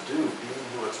supposed to do, being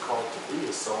who it's called to be,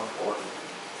 is so important.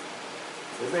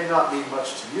 It may not mean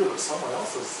much to you, but someone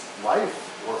else's life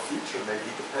or future may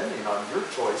be depending on your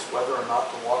choice whether or not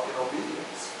to walk in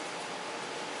obedience.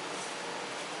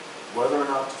 Whether or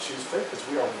not to choose faith, because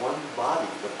we are one body,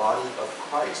 the body of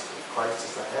Christ. If Christ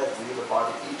is the head, we the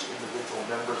body, each individual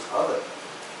members of it,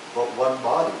 but one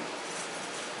body.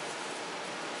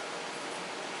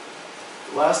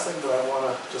 The last thing that I want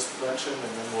to just mention,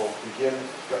 and then we'll begin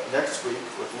next week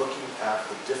with looking at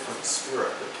the different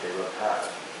spirit that Caleb had.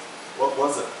 What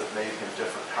was it that made him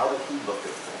different? How did he look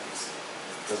at things?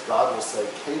 Because God will say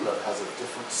Caleb has a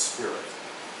different spirit.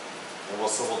 And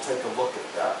so we'll take a look at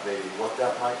that, maybe, what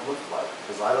that might look like.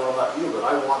 Because I don't know about you, but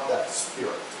I want that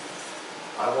spirit.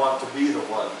 I want to be the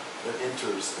one that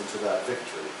enters into that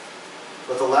victory.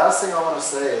 But the last thing I want to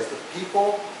say is the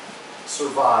people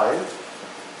survived.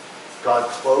 God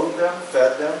clothed them,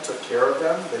 fed them, took care of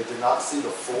them. They did not see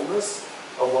the fullness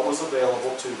of what was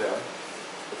available to them,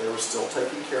 but they were still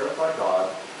taken care of by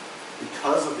God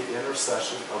because of the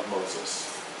intercession of Moses.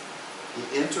 He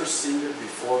interceded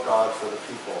before God for the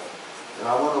people. And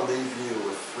I want to leave you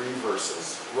with 3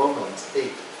 verses. Romans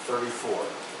 8:34.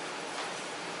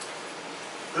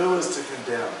 Who is to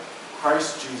condemn?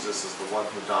 Christ Jesus is the one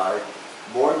who died,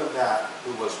 more than that,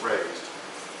 who was raised,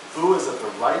 who is at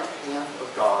the right hand of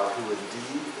God, who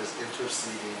indeed is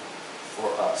interceding for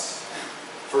us.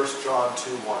 1 John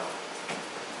 2:1.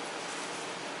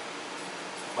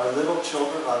 My little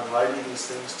children, I'm writing these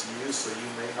things to you so you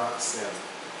may not sin.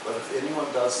 But if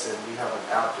anyone does sin, we have an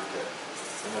advocate,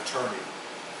 an attorney,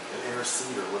 an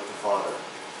interceder with the Father,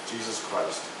 Jesus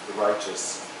Christ, the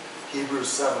righteous. Hebrews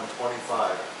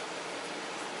 7:25.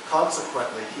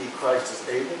 Consequently, he, Christ, is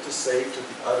able to save to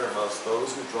the uttermost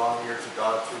those who draw near to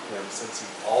God through him, since he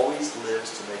always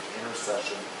lives to make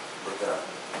intercession for them.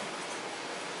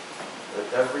 At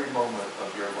every moment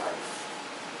of your life,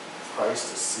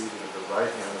 Christ is seated at the right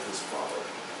hand of his Father,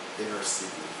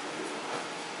 interceding for you.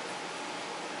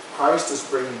 Christ is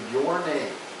bringing your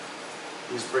name.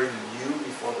 He is bringing you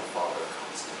before the Father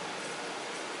constantly.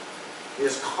 He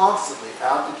is constantly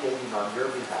abdicating on your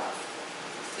behalf,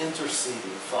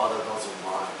 interceding. Father, those are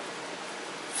mine.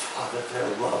 Father, I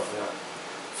love them.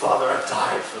 Father, I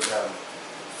died for them.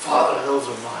 Father, those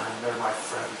are mine. They're my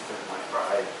friends. They're my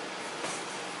bride.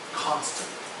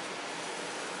 Constantly.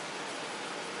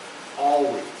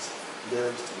 Always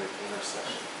lives to make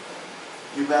intercession.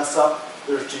 You mess up,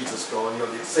 there's Jesus going.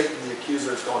 Satan, the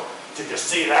accuser, is going, did you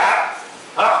see that?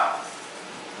 Huh?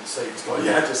 And Satan's going,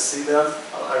 yeah, just see them?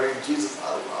 I mean, Jesus,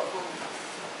 I love them.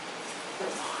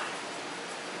 They're mine.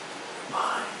 They're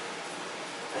mine.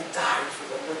 I died for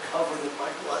them. They're covered in my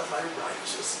blood, my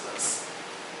righteousness.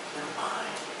 They're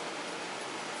mine.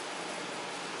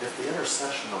 If the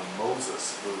intercession of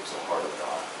Moses moves the heart of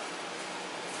God,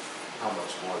 how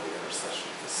much more the intercession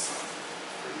of his Son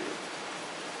for you.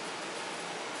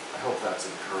 I hope that's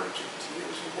encouraging to you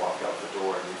as you walk out the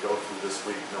door and you go through this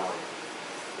week knowing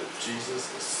that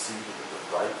Jesus is seated at the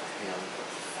right hand of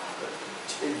the Father,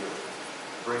 continually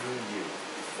bringing you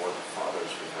before the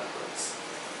Father's remembrance,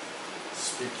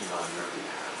 speaking on your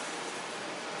behalf,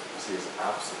 because he is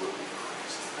absolutely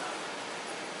crazy about it.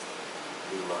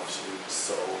 He loves you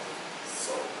so,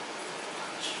 so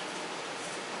much.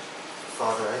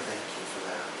 Father, I thank you for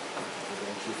that. I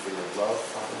thank you for your love,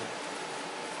 Father,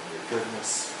 and your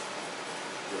goodness,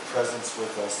 your presence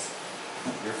with us,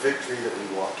 your victory that we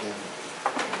walk in.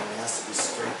 And I ask that you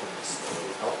strengthen us,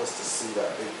 Lord. Help us to see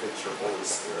that big picture, Holy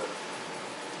Spirit.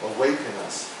 Awaken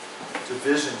us to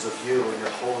visions of you and your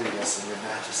holiness and your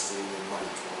majesty and your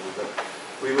might, Lord, that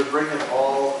we would bring it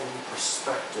all in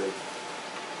perspective.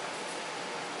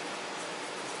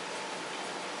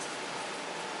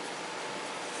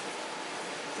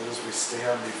 As we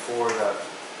stand before that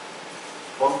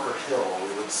Bunker Hill,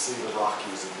 we would see the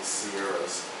Rockies and the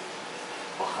Sierras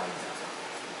behind them.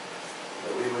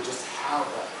 That we would just have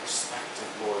that perspective,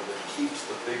 Lord, that keeps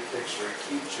the big picture and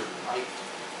keeps your might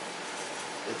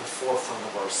at the forefront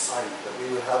of our sight. That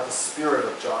we would have the spirit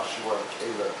of Joshua and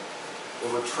Caleb that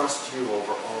would trust you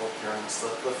over all parents.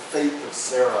 The faith of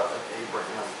Sarah and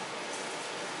Abraham.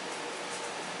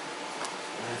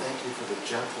 And I thank you for the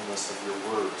gentleness of your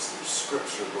words through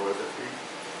Scripture, Lord,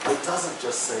 that it doesn't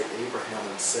just say Abraham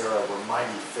and Sarah were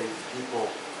mighty faith people,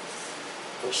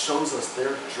 but shows us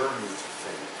their journey to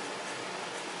faith.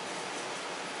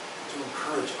 To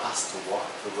encourage us to walk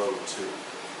the road too.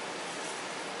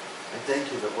 I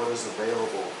thank you that what is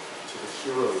available to the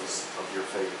heroes of your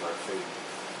faith, our faith,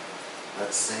 that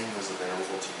same is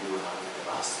available to you and I,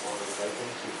 to us, Lord. I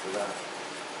thank you for that.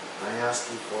 And I ask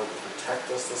you, Lord, to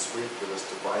protect us this week, give us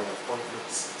divine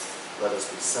appointments. Let us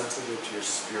be sensitive to your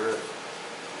Spirit.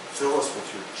 Fill us with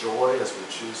your joy as we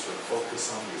choose to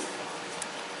focus on you.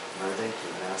 And I thank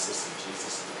you and ask this in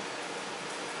Jesus' name.